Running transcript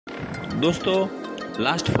दोस्तों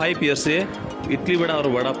last 5 year से इतनी बड़ा और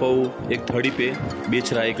वड़ा पाव एक थड़ी पे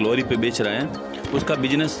बेच रहा है, एक लॉरी पे बेच रहा है। उसका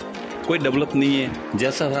बिजनेस कोई डेवलप नहीं है,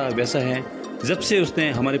 जैसा था वैसा है। जब से उसने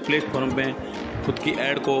हमारे प्लेटफॉर्म पे खुद की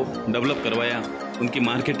ऐड को डेवलप करवाया, उनकी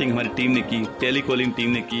मार्केटिंग हमारी टीम ने की, टेलीकॉलिंग टीम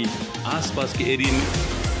ने की, आसपास के एरिया में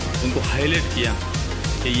उनको हाईलाइट किया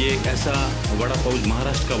कि ये एक ऐसा वड़ा पाव,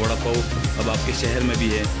 महाराष्ट्र का वड़ा पाव अब आपके शहर में भी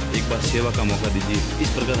है, एक बार सेवा का मौका दीजिए। इस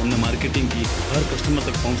प्रकार हमने मार्केटिंग की, हर कस्टमर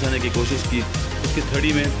तक पहुंचाने की कोशिश की। उसकी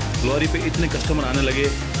थड़ी में लॉरी पे इतने कस्टमर आने लगे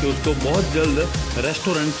कि उसको बहुत जल्द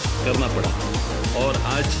रेस्टोरेंट करना पड़ा और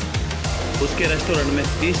आज उसके रेस्टोरेंट में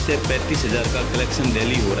 30 से 35 हज़ार का कलेक्शन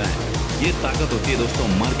डेली हो रहा है। ये ताकत होती है दोस्तों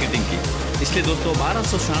मार्केटिंग की। इसलिए दोस्तों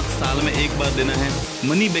 1260 साल में एक बार देना है,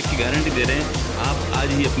 मनी बैक की गारंटी दे रहे हैं। आप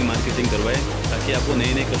आज ही अपनी मार्केटिंग करवाएं ताकि आपको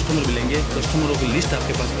नए नए कस्टमर मिलेंगे, कस्टमरों की लिस्ट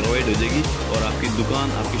आपके पास प्रोवाइड हो जाएगी और आपकी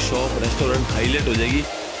दुकान, आपकी शॉप, रेस्टोरेंट हाईलाइट हो जाएगी।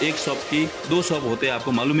 एक शॉप की 2 शॉप होते हैं,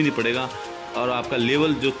 आपको मालूम ही नहीं पड़ेगा और आपका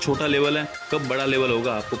लेवल जो छोटा लेवल है कब बड़ा लेवल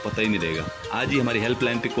होगा आपको पता ही नहीं रहेगा। आज ही हमारी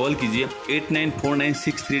हेल्पलाइन पे कॉल कीजिए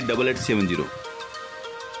 8949638870।